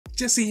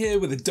Jesse here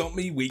with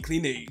AdoptMe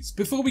Weekly News.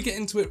 Before we get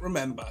into it,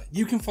 remember,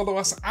 you can follow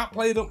us at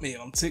PlayAdoptMe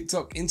on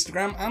TikTok,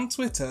 Instagram and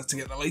Twitter to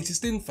get the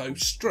latest info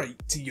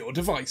straight to your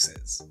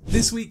devices.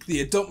 This week,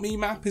 the AdoptMe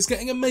map is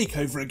getting a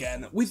makeover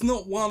again, with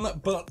not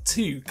one but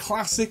two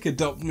classic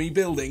AdoptMe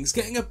buildings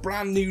getting a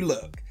brand new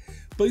look.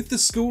 Both the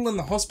school and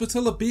the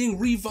hospital are being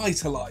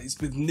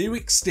revitalised with new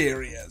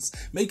exteriors,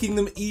 making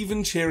them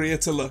even cheerier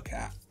to look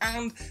at.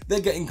 And they're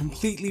getting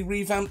completely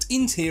revamped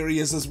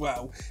interiors as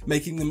well,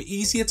 making them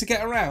easier to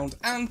get around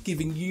and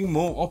giving you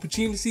more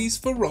opportunities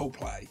for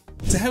roleplay.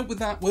 To help with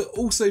that, we're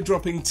also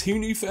dropping 2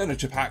 new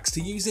furniture packs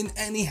to use in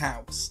any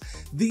house.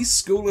 These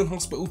school and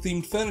hospital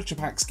themed furniture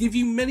packs give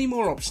you many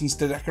more options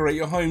to decorate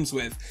your homes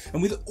with,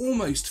 and with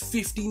almost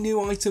 50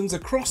 new items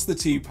across the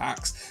 2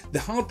 packs, the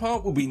hard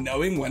part will be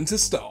knowing when to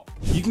stop.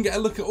 You can get a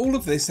look at all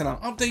of this in our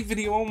update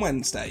video on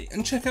Wednesday,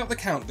 and check out the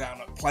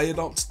countdown at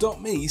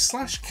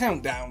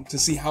PlayAdoptMe/countdown to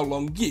see how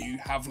long you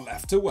have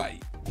left to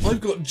wait.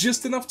 I've got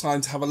just enough time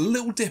to have a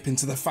little dip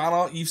into the fan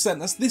art you've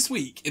sent us this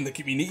week in the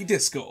community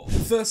Discord.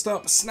 First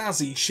up,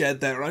 Snazzy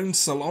shared their own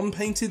salon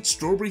painted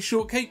strawberry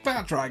shortcake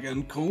bat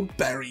dragon called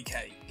Berry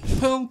Cake.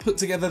 Pearl put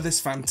together this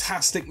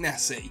fantastic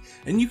Nessie,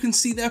 and you can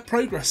see their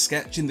progress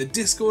sketch in the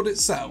Discord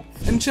itself.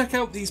 And check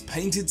out these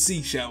painted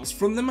seashells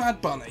from the Mad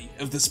Bunny,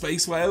 of the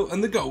Space Whale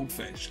and the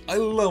Goldfish. I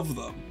love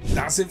them.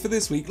 That's it for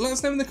this week. Let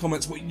us know in the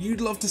comments what you'd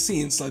love to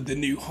see inside the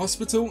new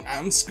hospital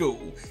and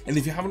school. And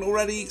if you haven't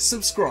already,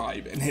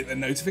 subscribe and hit the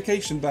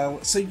notification bell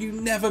so you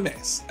never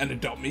miss an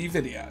Adopt Me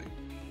video.